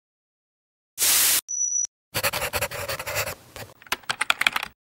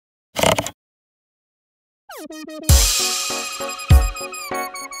Hello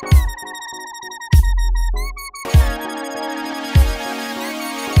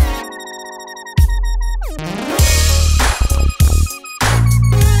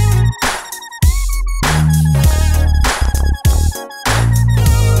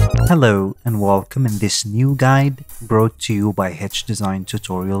and welcome in this new guide brought to you by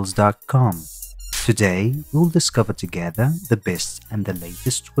Hdesigntutorials.com. Today, we'll discover together the best and the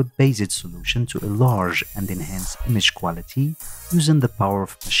latest web-based solution to enlarge and enhance image quality using the power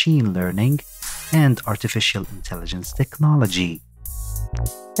of machine learning and artificial intelligence technology.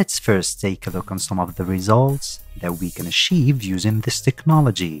 Let's first take a look on some of the results that we can achieve using this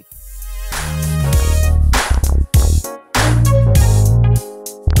technology.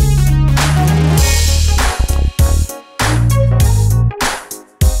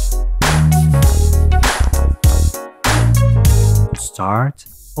 Start,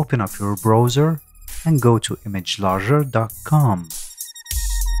 open up your browser and go to enlarger.com.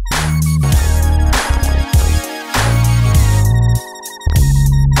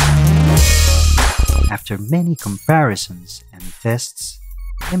 After many comparisons and tests,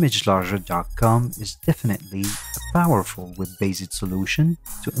 enlarger.com is definitely a powerful web-based solution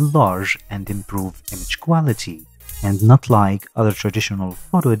to enlarge and improve image quality, and not like other traditional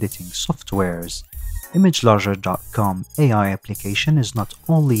photo editing softwares. Enlarger.com AI application is not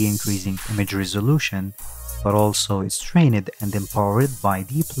only increasing image resolution, but also is trained and empowered by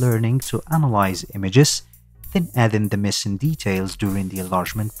deep learning to analyze images, then add in the missing details during the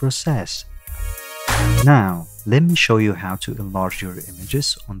enlargement process. Now, let me show you how to enlarge your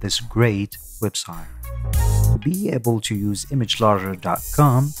images on this great website. To be able to use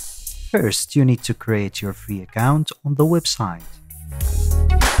enlarger.com, first you need to create your free account on the website.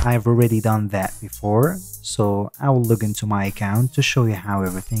 I've already done that before, so I will log into my account to show you how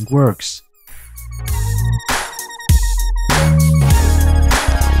everything works.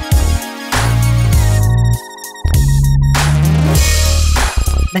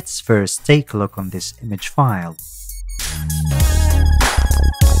 Let's first take a look on this image file.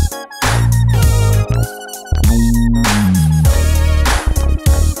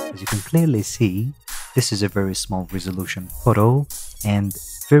 As you can clearly see, this is a very small resolution photo and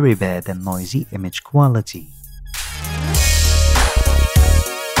very bad and noisy image quality.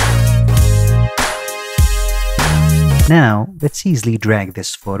 Now, let's easily drag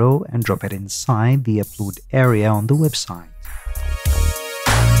this photo and drop it inside the upload area on the website.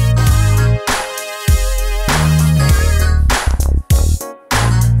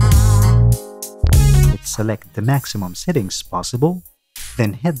 Let's select the maximum settings possible,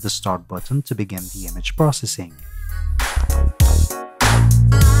 then hit the start button to begin the image processing.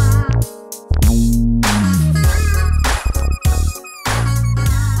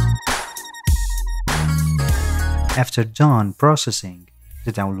 After done processing,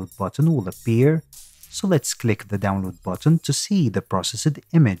 the download button will appear, so let's click the download button to see the processed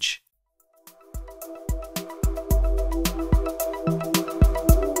image.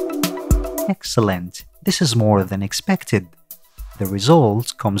 Excellent! This is more than expected. The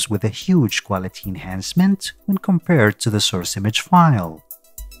result comes with a huge quality enhancement when compared to the source image file.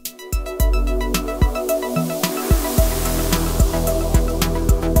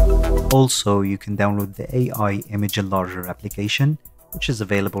 Also, you can download the AI Image Enlarger application, which is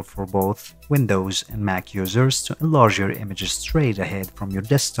available for both Windows and Mac users to enlarge your images straight ahead from your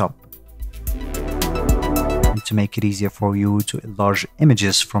desktop. And to make it easier for you to enlarge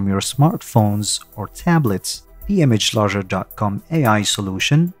images from your smartphones or tablets, the enlarger.com AI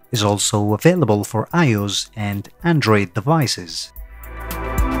solution is also available for iOS and Android devices.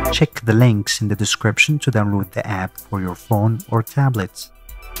 Check the links in the description to download the app for your phone or tablet.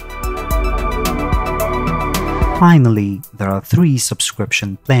 Finally, there are 3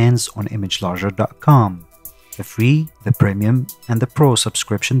 subscription plans on enlarger.com: the free, the premium, and the pro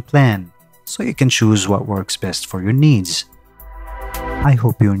subscription plan, so you can choose what works best for your needs. I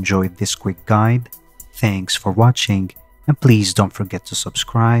hope you enjoyed this quick guide. Thanks for watching, and please don't forget to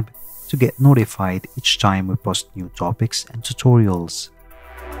subscribe to get notified each time we post new topics and tutorials.